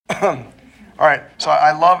All right, so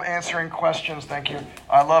I love answering questions. Thank you.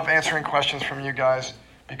 I love answering questions from you guys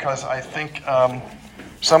because I think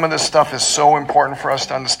some of this stuff is so important for us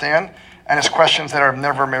to understand, and it's questions that are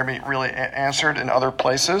never maybe really answered in other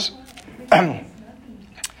places.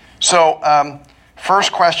 So,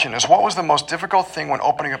 first question is, what was the most difficult thing when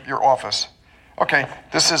opening up your office? Okay,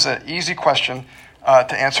 this is an easy question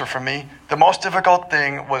to answer for me. The most difficult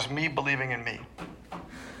thing was me believing in me.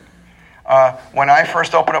 When I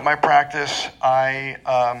first opened up my practice, as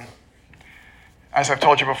I've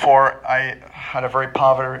told you before, I had a very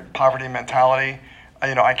poverty mentality.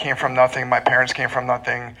 I came from nothing. My parents came from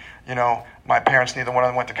nothing. My parents, neither one of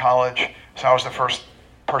them went to college. So I was the first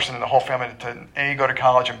person in the whole family to A, go to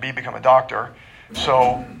college, and B, become a doctor.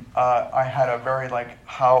 So I had a very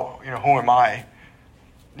who am I,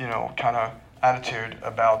 kind of attitude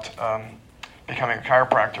about becoming a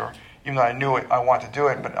chiropractor. Even though I knew it, I wanted to do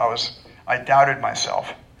it, but I doubted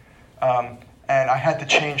myself. And I had to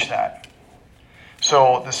change that.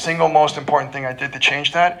 So the single most important thing I did to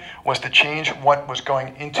change that was to change what was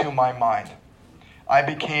going into my mind. I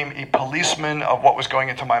became a policeman of what was going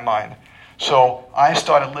into my mind. So I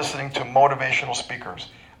started listening to motivational speakers.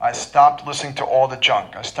 I stopped listening to all the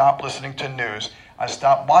junk. I stopped listening to news. I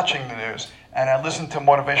stopped watching the news. And I listened to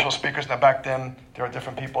motivational speakers. Now back then, there were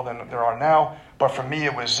different people than there are now. But for me,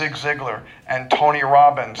 it was Zig Ziglar and Tony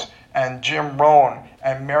Robbins and Jim Rohn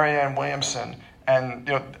and Marianne Williamson. And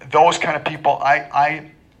those kind of people,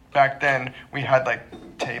 I back then, we had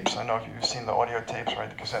tapes. I don't know if you've seen the audio tapes, right?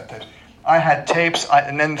 The cassette tapes. I had tapes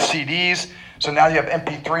and then CDs. So now you have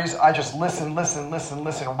MP3s. I just listen,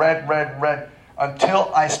 read,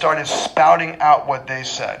 until I started spouting out what they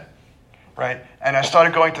said, right? And I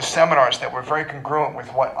started going to seminars that were very congruent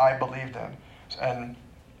with what I believed in. And,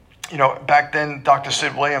 back then, Dr.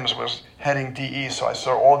 Sid Williams was heading DE, so I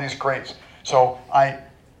saw all these greats. So I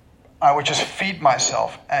would just feed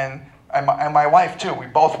myself, and my wife too. We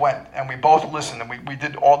both went, and we both listened, and we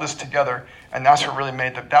did all this together, and that's what really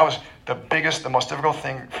made that was the biggest, the most difficult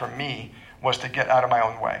thing for me, was to get out of my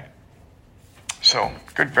own way. So,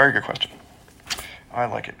 very good question. I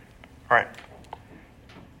like it. All right.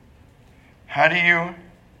 How do you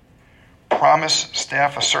promise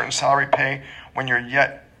staff a certain salary pay when you're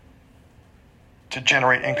yet to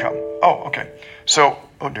generate income? Oh, okay. So,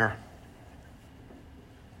 oh dear.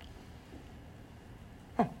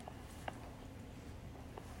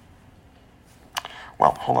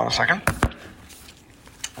 Well, hold on a second.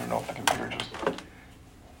 I don't know if the computer just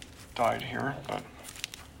died here, but...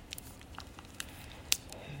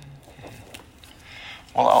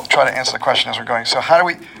 Well, I'll try to answer the question as we're going. So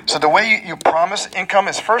the way you promise income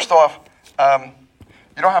is, first off,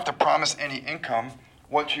 you don't have to promise any income.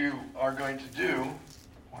 What you are going to do,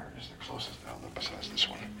 where is the closest outlet besides this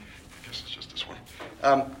one? I guess it's just this one.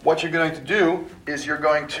 What you're going to do is you're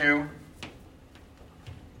going to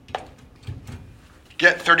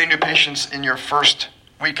get 30 new patients in your first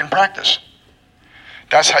week in practice.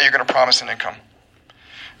 That's how you're going to promise an income,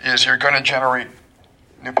 is you're going to generate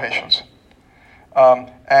new patients.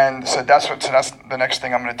 And so that's the next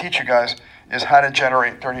thing I'm going to teach you guys, is how to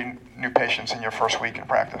generate 30 new patients in your first week in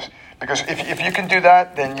practice. Because if you can do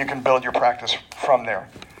that, then you can build your practice from there.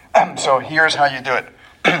 So here's how you do it.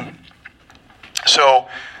 So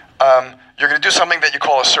you're going to do something that you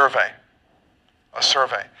call a survey.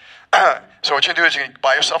 So what you do is you can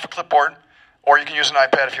buy yourself a clipboard, or you can use an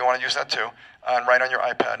iPad if you want to use that too, and write on your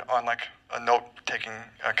iPad on a note-taking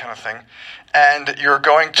kind of thing. And you're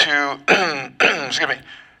going to,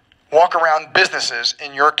 walk around businesses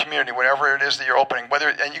in your community, whatever it is that you're opening.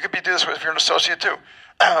 And you could do this if you're an associate too,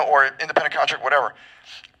 or independent contract, whatever,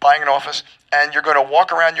 buying an office. And you're going to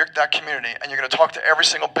walk around that community, and you're going to talk to every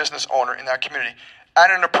single business owner in that community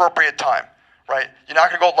at an appropriate time. Right? You're not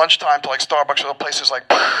going to go at lunchtime to Starbucks or other places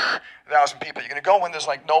 1,000 people. You're going to go when there's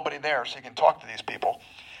nobody there, so you can talk to these people.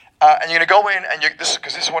 And you're going to go in, and this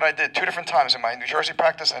is what I did 2 different times in my New Jersey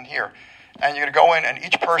practice and here. And you're going to go in, and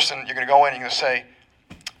each person, you're going to go in, and you're going to say,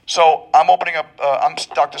 so I'm opening up, I'm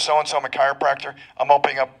Dr. So-and-so, I'm a chiropractor. I'm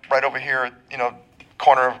opening up right over here,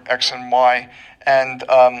 corner of X and Y. And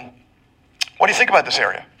what do you think about this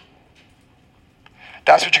area?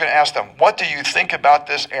 That's what you're going to ask them. What do you think about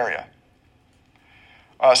this area?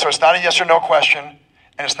 So it's not a yes or no question,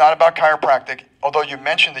 and it's not about chiropractic, although you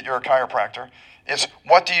mentioned that you're a chiropractor. It's,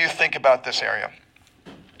 what do you think about this area?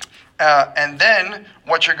 And then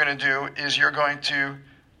what you're going to do is you're going to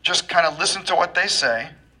just kind of listen to what they say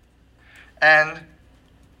and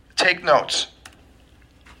take notes.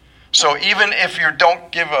 So even if you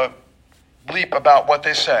don't give a bleep about what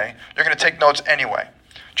they say, you're going to take notes anyway.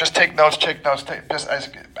 Just take notes,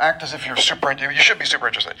 act as if you're you should be super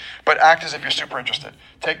interested, but act as if you're super interested.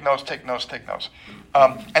 Take notes. And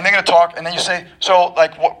they're going to talk, and then you say, so,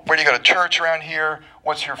 like, where do you go to church around here?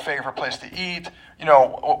 What's your favorite place to eat?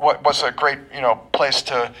 What's a great, place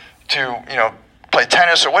to play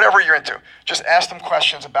tennis or whatever you're into. Just ask them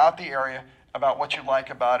questions about the area, about what you like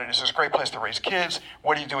about it. Is this a great place to raise kids?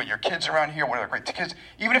 What do you do with your kids around here? What are the great kids?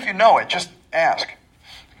 Even if you know it, just ask.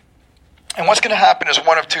 And what's going to happen is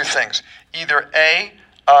one of two things. Either A,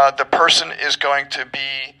 the person is going to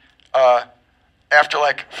be, after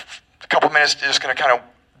like a couple minutes, it's going to kind of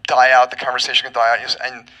die out. The conversation can die out,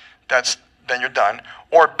 and then you're done.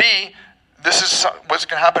 Or B, this is what's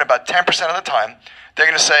going to happen about 10% of the time. They're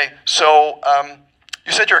going to say, so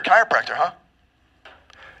you said you're a chiropractor, huh?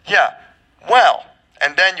 Yeah. Well,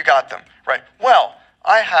 and then you got them, right? Well,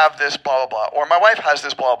 I have this blah, blah, blah, or my wife has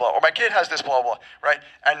this blah, blah, or my kid has this blah, blah, right?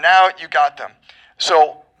 And now you got them.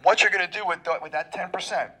 So what you're going to do with that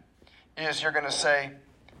 10% is you're going to say,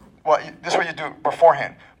 well, this is what you do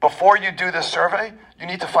beforehand. Before you do this survey, you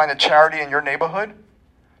need to find a charity in your neighborhood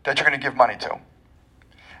that you're going to give money to.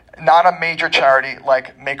 Not a major charity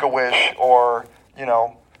like Make-A-Wish or,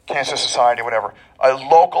 Cancer Society, whatever. A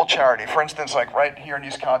local charity. For instance, like right here in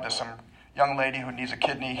East Cod, there's some young lady who needs a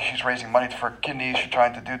kidney. She's raising money for kidneys. She's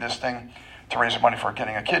trying to do this thing to raise money for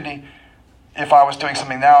getting a kidney. If I was doing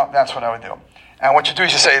something now, that's what I would do. And what you do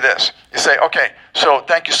is you say this. You say, okay, so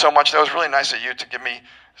thank you so much. That was really nice of you to give me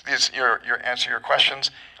your answer your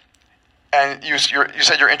questions. And you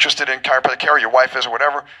said you're interested in chiropractic care, or your wife is, or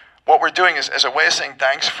whatever. What we're doing is, as a way of saying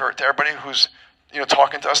thanks to everybody who's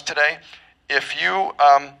talking to us today, if you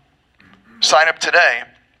sign up today,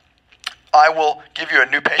 I will give you a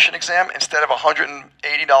new patient exam. Instead of $180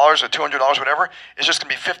 or $200, whatever, it's just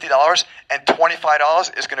going to be $50, and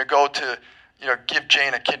 $25 is going to go to Give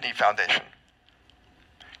Jane a Kidney Foundation,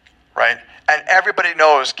 right? And everybody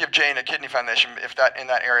knows Give Jane a Kidney Foundation in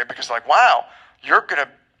that area, because they're like, wow, you're going to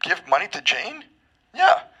give money to Jane?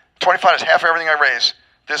 Yeah, $25 is half of everything I raise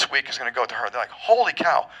this week is going to go to her. They're like, holy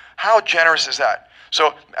cow, how generous is that? So,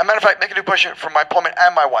 as a matter of fact, make a new patient for my appointment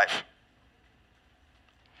and my wife.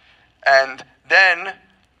 And then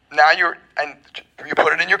now you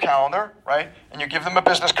put it in your calendar, right? And you give them a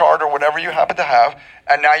business card or whatever you happen to have,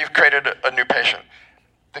 and now you've created a new patient.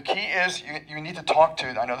 The key is you need to talk to,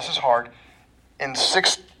 I know this is hard, in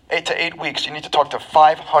 8 to 8 weeks, you need to talk to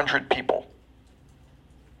 500 people,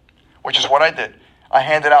 which is what I did. I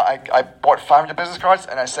handed out, I bought 500 business cards,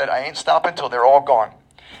 and I said, I ain't stopping until they're all gone.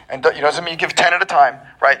 And it doesn't mean you give 10 at a time,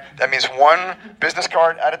 right? That means one business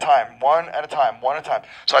card at a time, one at a time.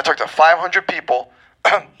 So I talked to 500 people,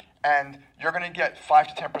 and you're going to get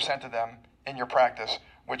 5 to 10% of them in your practice,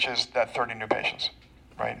 which is that 30 new patients,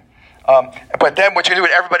 right? But then what you do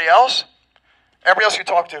with everybody else you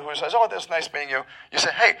talk to who says, oh, that's nice meeting you, you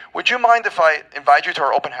say, hey, would you mind if I invite you to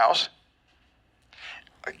our open house?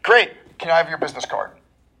 Great. Can I have your business card?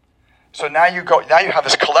 So now you have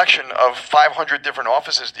this collection of 500 different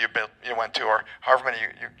offices that you went to, or however many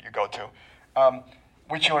you go to,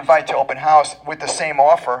 which you invite to open house with the same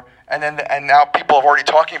offer, and now people are already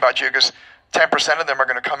talking about you because 10% of them are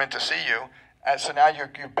going to come in to see you, and so now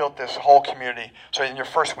you've built this whole community. So in your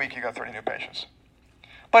first week, you got 30 new patients,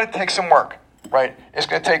 but it takes some work, right? It's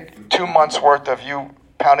going to take 2 months worth of you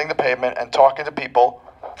pounding the pavement and talking to people,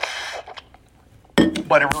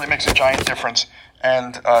 but it really makes a giant difference.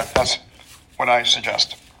 And that's what I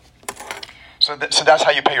suggest. So that's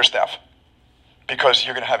how you pay your staff, because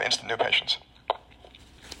you're going to have instant new patients.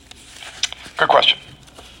 Good question.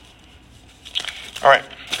 All right.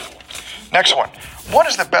 Next one. What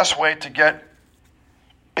is the best way to get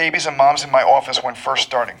babies and moms in my office when first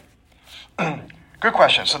starting? Good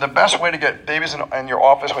question. So the best way to get babies in your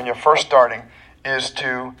office when you're first starting is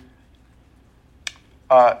to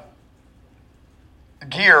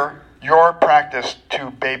gear your practice to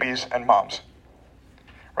babies and moms,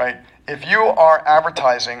 right? If you are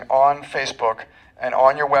advertising on Facebook and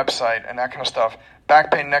on your website and that kind of stuff,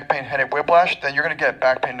 back pain, neck pain, headache, whiplash, then you're going to get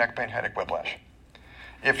back pain, neck pain, headache, whiplash.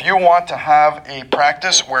 If you want to have a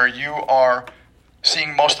practice where you are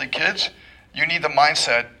seeing mostly kids, you need the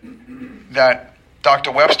mindset that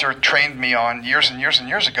Dr. Webster trained me on years and years and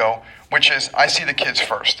years ago, which is I see the kids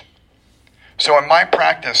first. So in my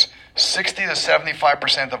practice, 60 to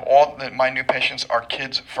 75% of all my new patients are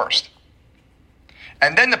kids first.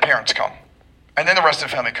 And then the parents come. And then the rest of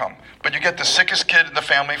the family come. But you get the sickest kid in the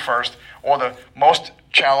family first, or the most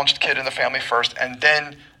challenged kid in the family first, and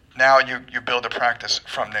then now you build a practice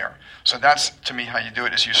from there. So that's, to me, how you do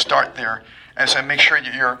it, is you start there. And so make sure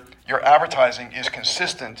your advertising is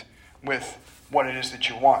consistent with what it is that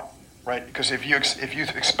you want. right? Because if you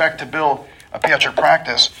expect to build a pediatric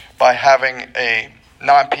practice by having a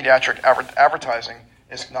non-pediatric advertising,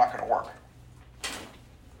 it's not going to work.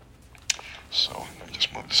 So let me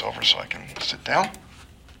just move this over so I can sit down.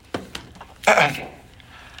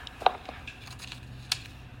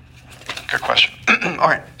 Good question. All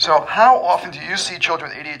right. So how often do you see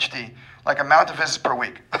children with ADHD? Like amount of visits per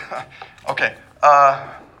week? Okay.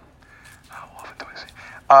 How often do I see?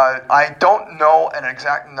 I don't know an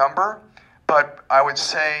exact number, but I would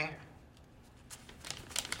say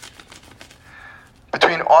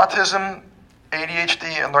between autism,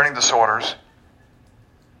 ADHD, and learning disorders,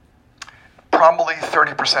 probably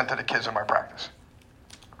 30% of the kids in my practice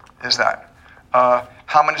is that.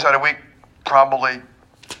 How many is that a week? Probably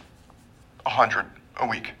 100 a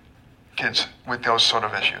week, kids with those sort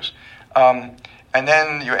of issues. And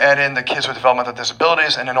then you add in the kids with developmental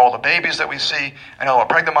disabilities and then all the babies that we see and all the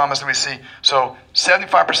pregnant mamas that we see. So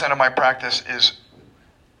 75% of my practice is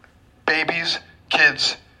babies,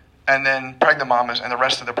 kids, and then pregnant mamas, and the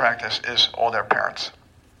rest of the practice is all their parents.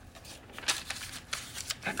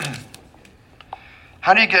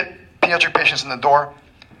 How do you get pediatric patients in the door?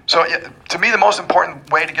 So to me, the most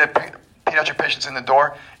important way to get pediatric patients in the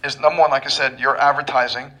door is, number one, like I said, your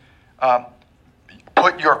advertising.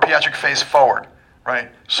 Put your pediatric face forward, right?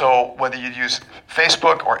 So whether you use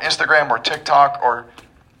Facebook or Instagram or TikTok or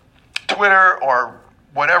Twitter or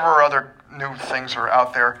whatever other new things are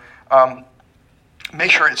out there, make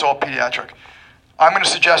sure it's all pediatric. I'm going to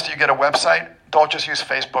suggest that you get a website. Don't just use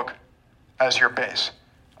Facebook as your base.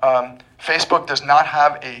 Facebook does not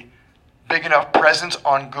have a big enough presence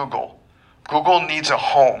on Google. Google needs a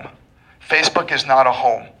home. Facebook is not a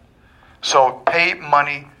home. So pay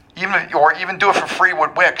money, even do it for free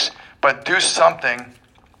with Wix, but do something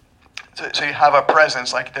so you have a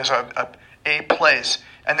presence, like there's a place,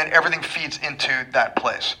 and then everything feeds into that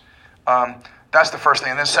place. That's the first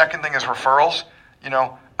thing. And the second thing is referrals.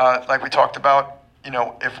 Like we talked about,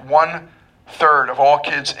 if 1/3 of all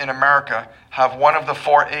kids in America have one of the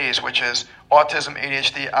 4 A's, which is autism,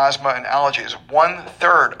 ADHD, asthma, and allergies,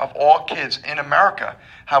 1/3 of all kids in America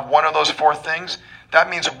have one of those 4 things. That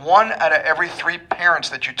means 1 out of every 3 parents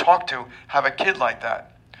that you talk to have a kid like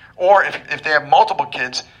that. Or if they have multiple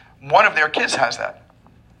kids, one of their kids has that.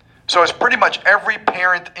 So it's pretty much every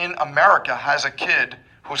parent in America has a kid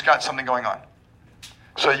who's got something going on.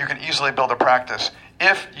 So you can easily build a practice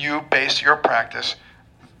if you base your practice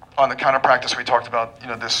on the kind of practice we talked about,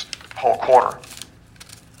 this whole quarter.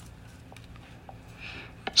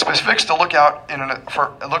 Specifics to look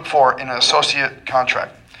for in an associate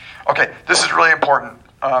contract. Okay, this is really important,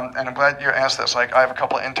 and I'm glad you asked this. Like, I have a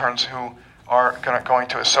couple of interns who are going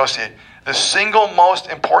to associate. The single most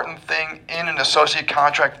important thing in an associate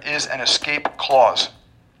contract is an escape clause.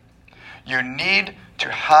 You need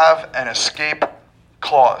to have an escape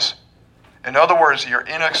clause. In other words, you're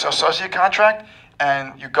in an associate contract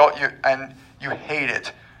and you hate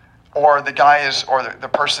it, or the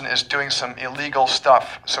person is doing some illegal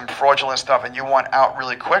stuff, some fraudulent stuff, and you want out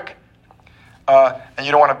really quick. And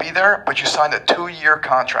you don't want to be there, but you signed a 2-year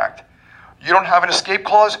contract. You don't have an escape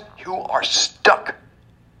clause, you are stuck.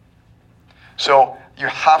 So you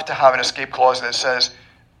have to have an escape clause that says,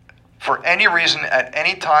 for any reason, at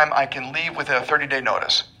any time, I can leave within a 30-day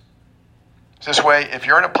notice. This way, if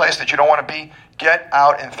you're in a place that you don't want to be, get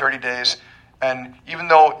out in 30 days. And even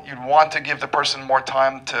though you'd want to give the person more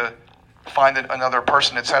time to find another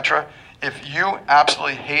person, etc., if you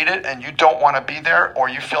absolutely hate it and you don't want to be there, or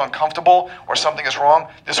you feel uncomfortable, or something is wrong,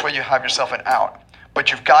 this way you have yourself an out.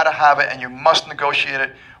 But you've got to have it, and you must negotiate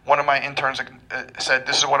it. One of my interns said,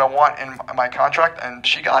 this is what I want in my contract, and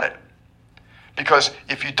she got it. Because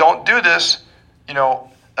if you don't do this,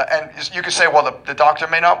 and you could say, well, the doctor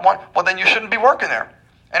may not want, well, then you shouldn't be working there.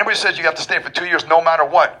 Anybody says you have to stay for 2 years no matter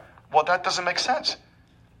what, well, that doesn't make sense.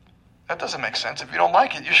 That doesn't make sense. If you don't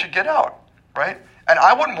like it, you should get out, right? And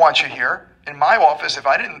I wouldn't want you here in my office if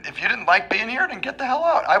you didn't like being here, then get the hell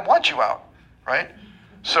out. I want you out, right?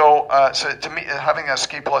 So to me, having an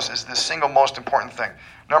escape clause is the single most important thing.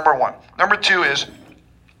 Number one. Number two is,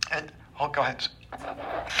 go ahead. 3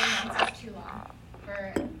 months is too long for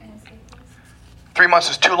an escape clause. 3 months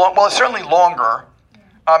is too long. Well, it's certainly longer.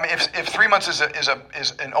 If 3 months is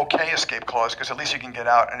an okay escape clause, because at least you can get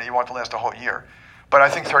out and you want it to last a whole year. But I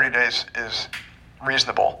think 30 days is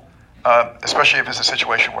reasonable, especially if it's a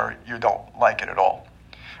situation where you don't like it at all.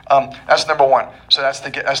 That's number one. So that's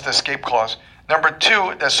the escape clause. Number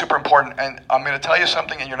two, that's super important, and I'm going to tell you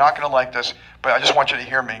something, and you're not going to like this, but I just want you to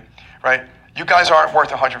hear me, right? You guys aren't worth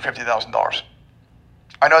 $150,000.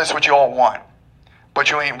 I know that's what you all want, but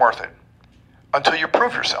you ain't worth it until you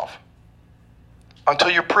prove yourself. until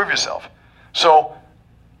you prove yourself. So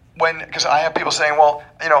because I have people saying, well,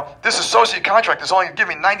 this associate contract is only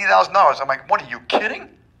giving me $90,000. I'm like, what, are you kidding?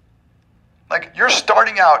 Like, you're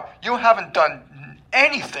starting out, you haven't done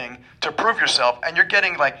anything to prove yourself, and you're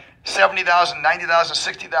getting like $70,000, $90,000,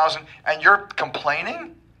 $60,000, and you're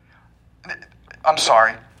complaining? I'm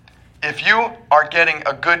sorry. If you are getting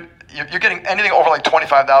you're getting anything over like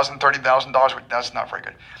 $25,000, $30,000, that's not very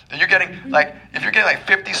good. If you're getting like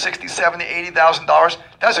 $50,000, $60,000, $70,000, $80,000,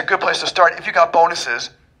 that's a good place to start if you got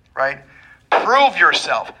bonuses, right? Prove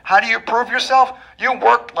yourself. How do you prove yourself? You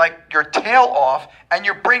work like your tail off, and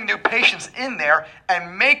you bring new patients in there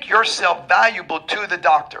and make yourself valuable to the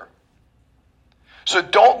doctor. So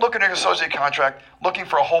don't look at an associate contract looking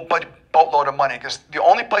for a whole boatload of money, because the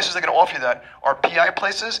only places that are going to offer you that are PI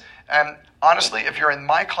places. And honestly, if you're in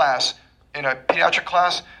my class, in a pediatric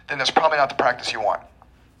class, then that's probably not the practice you want,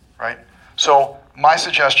 right? So my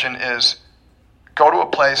suggestion is go to a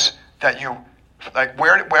place that you, like,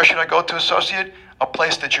 where should I go to associate? A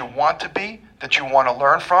place that you want to be, that you want to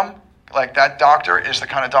learn from. Like, that doctor is the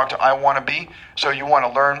kind of doctor I want to be. So you want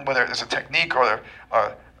to learn whether it's a technique or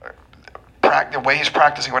the way he's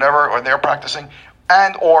practicing, whatever, or they're practicing,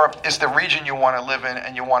 or it's the region you want to live in,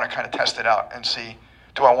 and you want to kind of test it out and see,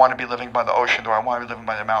 do I want to be living by the ocean? Do I want to be living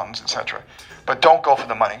by the mountains, etc.? But don't go for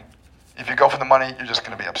the money. If you go for the money, you're just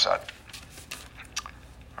going to be upset.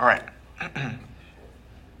 All right.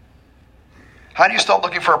 How do you start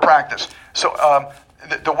looking for a practice? So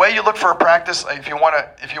the way you look for a practice, if you want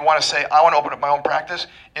to say, I want to open up my own practice,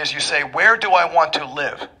 is you say, where do I want to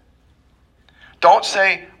live? Don't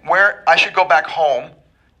say where I should go back home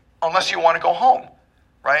unless you want to go home,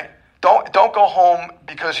 right? Don't go home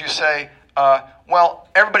because you say, well,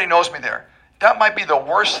 everybody knows me there. That might be the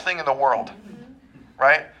worst thing in the world,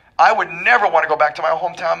 right? I would never want to go back to my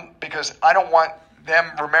hometown because I don't want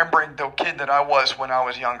them remembering the kid that I was when I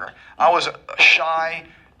was younger. I was shy,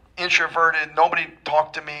 introverted. Nobody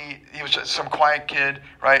talked to me. He was just some quiet kid,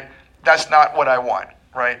 right? That's not what I want,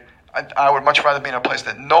 right? I would much rather be in a place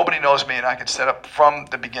that nobody knows me and I can set up from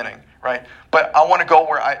the beginning, right? But I want to go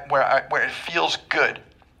where it feels good,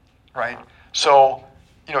 right? So,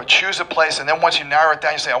 choose a place, and then once you narrow it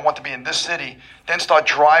down, you say, I want to be in this city, then start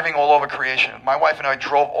driving all over creation. My wife and I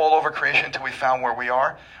drove all over creation until we found where we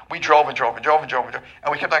are. We drove and drove and drove and drove and drove,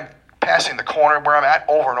 and we kept on passing the corner where I'm at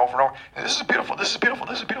over and over and over. And this is beautiful, this is beautiful,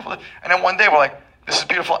 this is beautiful. And then one day we're like, this is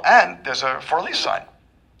beautiful, and there's a for lease sign.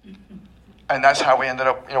 And that's how we ended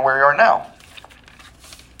up, where we are now.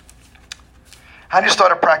 How do you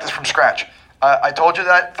start a practice from scratch? I told you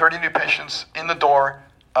that, 30 new patients in the door,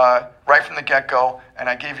 right from the get-go, and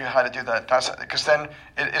I gave you how to do that. Because then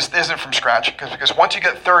it isn't from scratch, because once you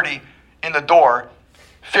get 30 in the door,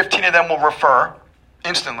 15 of them will refer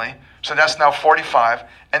instantly, so that's now 45,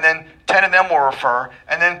 and then 10 of them will refer,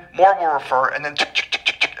 and then more will refer, and then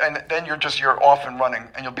you're off and running,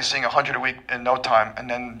 and you'll be seeing 100 a week in no time, and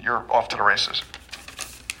then you're off to the races.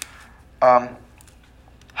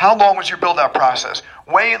 How long was your build-out process?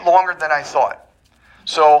 Way longer than I thought.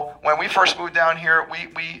 So when we first moved down here,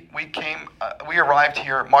 we arrived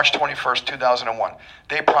here March 21st, 2001.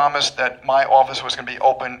 They promised that my office was going to be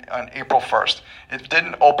open on April 1st. It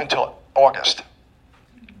didn't open till August.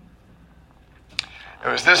 It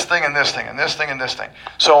was this thing and this thing and this thing and this thing.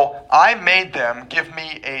 So I made them give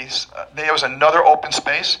me there was another open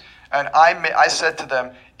space, and I said to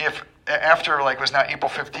them, after it was now April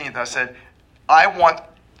 15th, I said, I want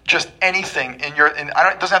just anything it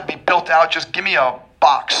doesn't have to be built out, just give me a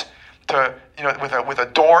box with a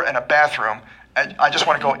door and a bathroom, and I just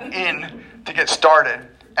want to go in to get started.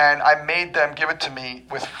 And I made them give it to me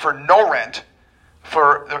for no rent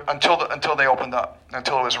until they opened up,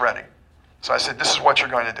 until it was ready. So I said, this is what you're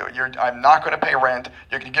going to do. I'm not going to pay rent.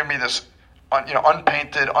 You're going to give me this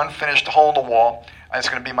unpainted, unfinished hole in the wall, and it's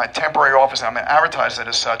going to be my temporary office, and I'm going to advertise it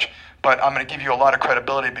as such, but I'm going to give you a lot of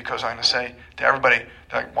credibility, because I'm going to say to everybody,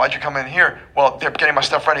 like, why'd you come in here? Well, they're getting my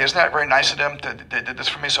stuff ready. Isn't that very nice of them? They did this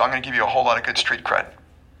for me, so I'm going to give you a whole lot of good street cred.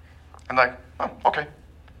 And like, oh, okay.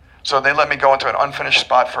 So they let me go into an unfinished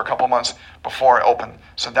spot for a couple months before it opened.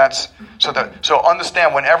 So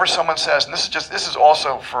understand, whenever someone says, and this is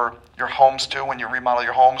also for your homes too, when you remodel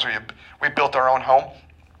your homes, or we built our own home.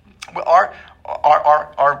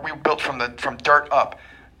 We built from dirt up.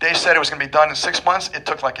 They said it was going to be done in 6 months. It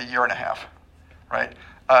took like a year and a half, right?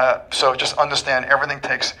 So just understand, everything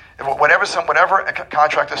takes whatever a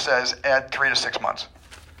contractor says. Add 3 to 6 months.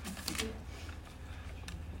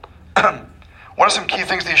 What are some key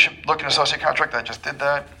things that you should look in an associate contract? I just did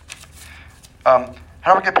that. How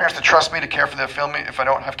do I get parents to trust me to care for their family if I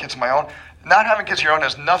don't have kids of my own? Not having kids of your own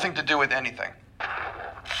has nothing to do with anything.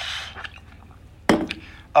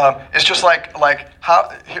 It's just like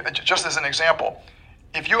how, just as an example,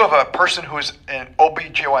 if you have a person who is an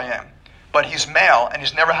OBGYN, but he's male and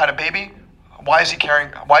he's never had a baby, why is he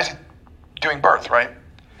doing birth, right?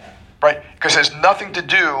 Right? Because it has nothing to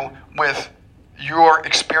do with your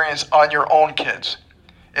experience on your own kids.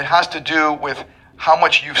 It has to do with how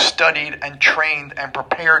much you've studied and trained and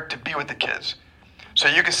prepared to be with the kids. So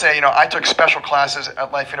you could say, I took special classes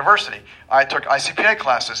at Life University. I took ICPA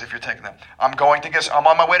classes if you're taking them. I'm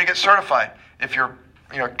on my way to get certified if you're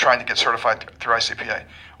trying to get certified through ICPA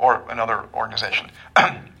or another organization.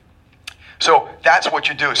 So that's what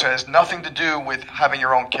you do. So it has nothing to do with having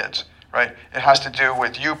your own kids, right? It has to do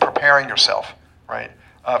with you preparing yourself, right,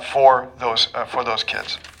 for those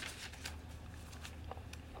kids.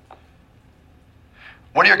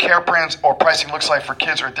 What do your care plans or pricing looks like for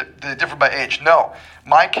kids, or do they differ by age? No.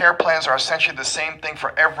 My care plans are essentially the same thing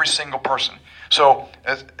for every single person. So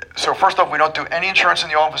first off, we don't do any insurance in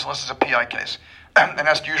the office unless it's a PI case. And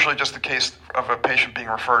that's usually just the case of a patient being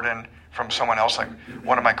referred in from someone else, like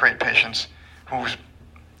one of my great patients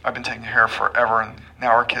I've been taking care of forever, and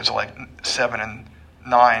now her kids are like 7 and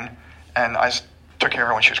 9, and I took care of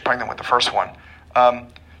her when she was pregnant with the first one.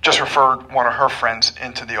 Just referred one of her friends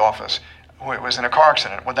into the office who was in a car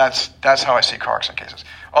accident. Well, that's how I see car accident cases.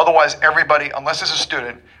 Otherwise, everybody, unless it's a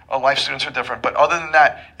student, life students are different, but other than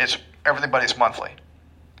that, everybody's monthly.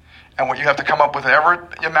 And what you have to come up with whatever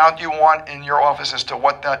amount you want in your office as to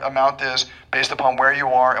what that amount is based upon where you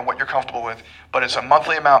are and what you're comfortable with. But it's a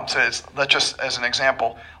monthly amount. So let's just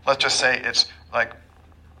say it's like,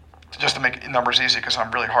 just to make numbers easy because I'm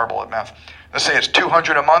really horrible at math. Let's say it's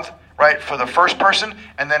 $200 a month, right, for the first person,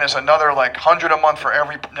 and then it's another like $100 a month for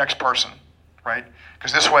every next person, right?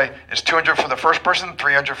 Because this way it's $200 for the first person,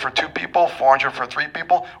 $300 for 2 people, $400 for 3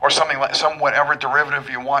 people, or something like whatever derivative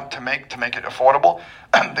you want to make it affordable.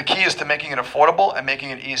 The key is to making it affordable and making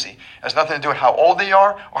it easy. It has nothing to do with how old they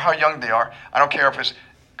are or how young they are. I don't care if it's,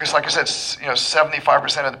 because like I said,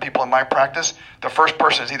 75% of the people in my practice, the first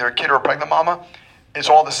person is either a kid or a pregnant mama. It's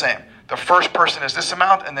all the same. The first person is this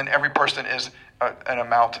amount, and then every person is an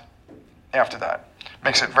amount after that.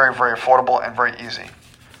 Makes it very, very affordable and very easy.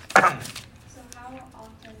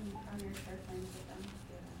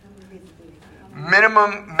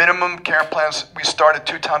 Minimum care plans, we start at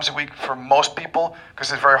 2 times a week for most people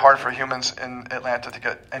because it's very hard for humans in Atlanta to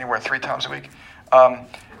get anywhere 3 times a week.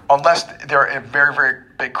 Unless they're in a very, very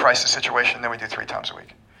big crisis situation, then we do 3 times a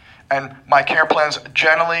week. And my care plans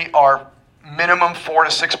generally are minimum 4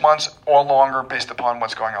 to 6 months or longer based upon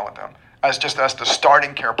what's going on with them, as the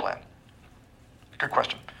starting care plan. Good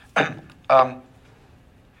question. How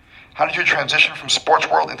did you transition from sports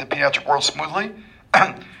world into pediatric world smoothly?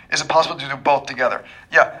 Is it possible to do both together?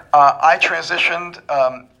 Yeah, I transitioned.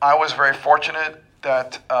 I was very fortunate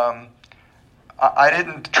that I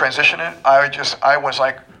didn't transition it. I was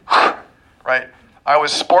like, right? I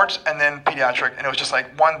was sports and then pediatric, and it was just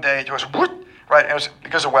like one day, it was whoop, right? And it was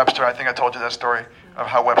because of Webster. I think I told you that story of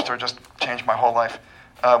how Webster just changed my whole life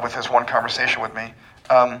with his one conversation with me.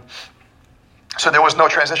 So there was no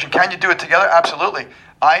transition. Can you do it together? Absolutely.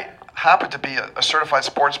 I happen to be a certified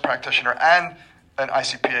sports practitioner and an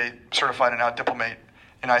ICPA certified and now diplomate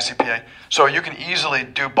in ICPA. So you can easily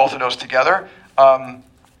do both of those together. And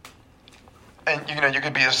you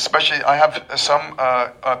could be, especially, I have some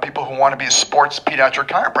people who want to be a sports pediatric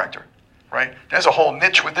chiropractor, right? There's a whole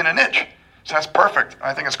niche within a niche. So that's perfect.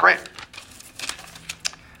 I think it's great.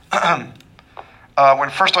 When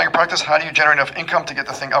first starting your practice, how do you generate enough income to get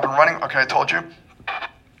the thing up and running? Okay, I told you.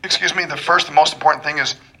 Excuse me. The first and most important thing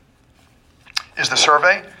is the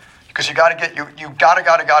survey, because you got to get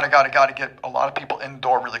get a lot of people in the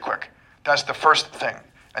door really quick. That's the first thing.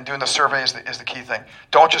 And doing the survey is the key thing.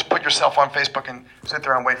 Don't just put yourself on Facebook and sit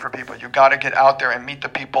there and wait for people. You got to get out there and meet the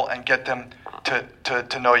people and get them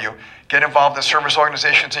to know you. Get involved in service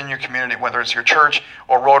organizations in your community, whether it's your church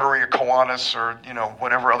or Rotary or Kiwanis or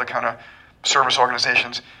whatever other kind of service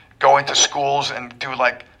organizations. Go into schools and do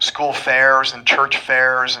like school fairs and church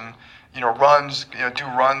fairs and runs. Do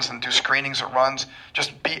runs and do screenings at runs.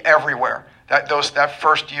 Just be everywhere. That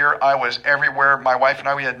first year I was everywhere. My wife and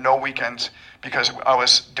I, we had no weekends because I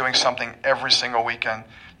was doing something every single weekend,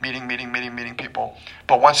 meeting people.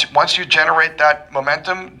 But once you generate that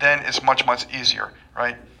momentum, then it's much, much easier,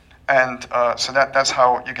 right? And so that's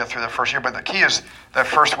how you get through the first year. But the key is that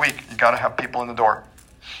first week, you got to have people in the door.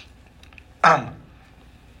 How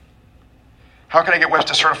can I get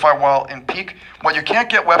Webster certified while in peak? Well, you can't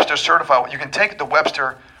get Webster certified. You can take the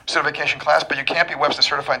Webster certification class, but you can't be Webster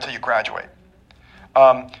certified until you graduate.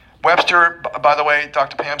 Webster, by the way,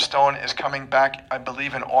 Dr. Pam Stone is coming back, I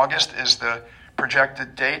believe in August is the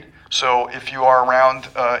projected date. So if you are around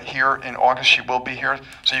here in August, she will be here.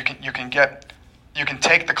 So you can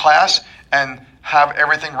take the class and have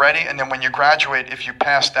everything ready, and then when you graduate, if you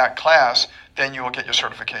pass that class, then you will get your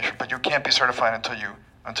certification. But you can't be certified until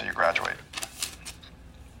you graduate.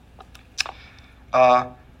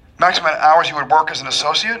 Maximum hours you would work as an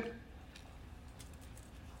associate?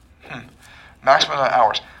 Maximum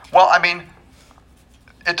hours. Well, I mean,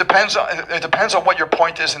 it depends on what your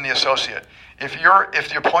point is in the associate. If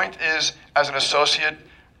your point is as an associate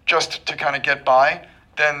just to kind of get by,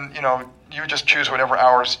 then you just choose whatever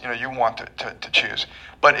hours you want to choose.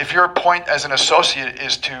 But if your point as an associate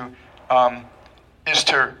is to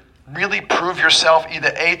really prove yourself,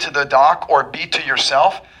 either A, to the doc, or B, to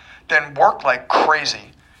yourself, then work like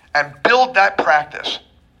crazy and build that practice.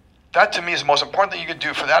 That to me is the most important thing you can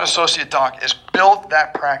do for that associate doc, is build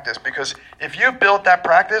that practice. Because if you build that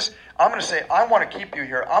practice, I'm going to say, I want to keep you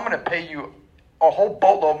here. I'm going to pay you a whole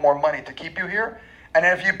boatload more money to keep you here. And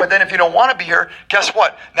if you don't want to be here, guess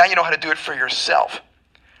what? Now you know how to do it for yourself,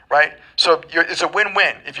 right? So it's a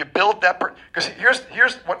win-win. If you build that, because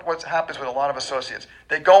here's what happens with a lot of associates.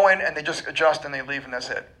 They go in and they just adjust and they leave and that's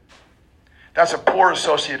it. That's a poor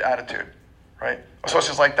associate attitude, right?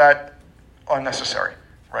 Associates like that, unnecessary,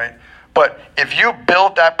 right? But if you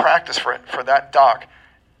build that practice for that doc,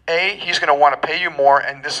 A, he's going to want to pay you more,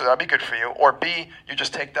 and that'll be good for you. Or B, you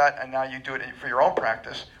just take that and now you do it for your own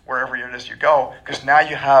practice, wherever it is you go, because now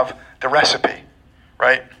you have the recipe,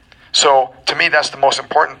 right? So to me, that's the most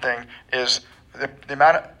important thing, is the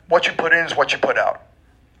amount of what you put in is what you put out,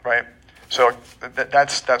 right? So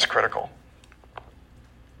that's critical.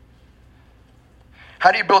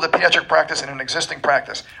 How do you build a pediatric practice in an existing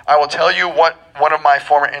practice? I will tell you what one of my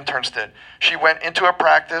former interns did. She went into a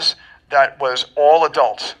practice that was all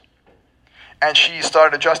adults. And she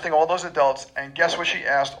started adjusting all those adults, and guess what she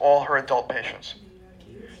asked all her adult patients?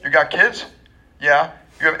 You got kids? Yeah.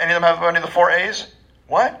 You have any of them have any of the 4 A's?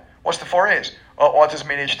 What? What's the 4 A's? Oh, autism,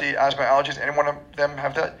 ADHD, asthma, allergies. Any one of them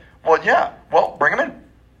have that? Well, yeah. Well, bring them in.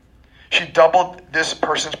 She doubled this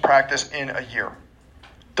person's practice in a year.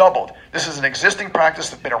 Doubled. This is an existing practice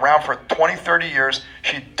that's been around for 20, 30 years.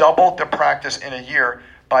 She doubled the practice in a year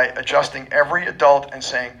by adjusting every adult and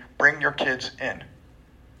saying, bring your kids in.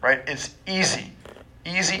 Right? It's easy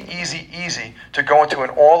to go into an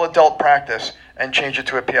all-adult practice and change it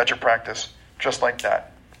to a pediatric practice, just like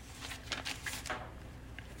that.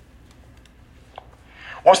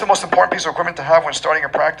 What's the most important piece of equipment to have when starting a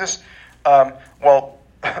practice? Well,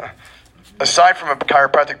 aside from a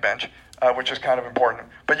chiropractic bench, which is kind of important,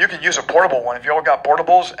 but you can use a portable one. If you all got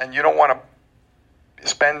portables and you don't want to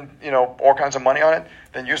spend all kinds of money on it,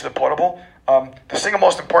 then use the portable. The single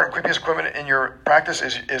most important quick piece of equipment in your practice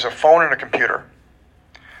is a phone and a computer.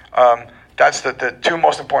 That's the two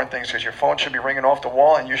most important things, because your phone should be ringing off the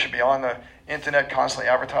wall and you should be on the internet constantly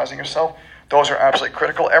advertising yourself. Those are absolutely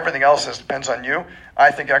critical. Everything else depends on you.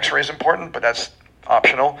 I think X-ray is important, but that's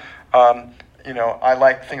optional. I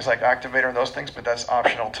like things like Activator and those things, but that's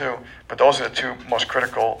optional too. But those are the two most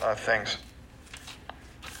critical things.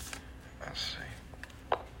 Let's see.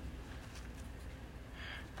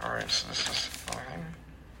 All right, so this is another thing.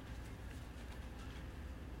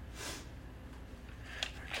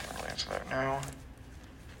 I can't really answer that now.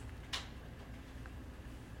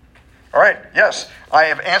 All right, yes, I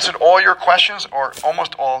have answered all your questions, or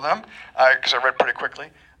almost all of them, because I read pretty quickly.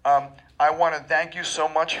 I want to thank you so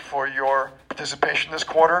much for your participation this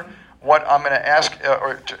quarter. What I'm going to ask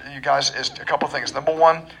you guys is a couple things. Number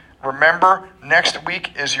one, remember, next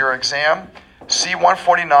week is your exam,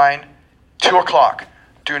 C-149, 2 o'clock.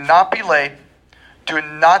 Do not be late. Do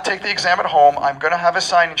not take the exam at home. I'm going to have a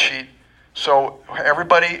sign-in sheet, so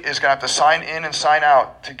everybody is going to have to sign in and sign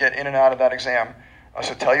out to get in and out of that exam.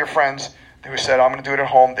 So tell your friends who said, I'm going to do it at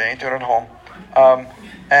home. They ain't doing it at home.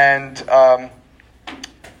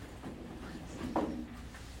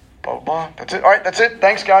 Blah, blah, blah. That's it. All right, that's it.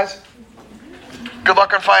 Thanks, guys. Good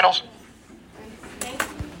luck on finals.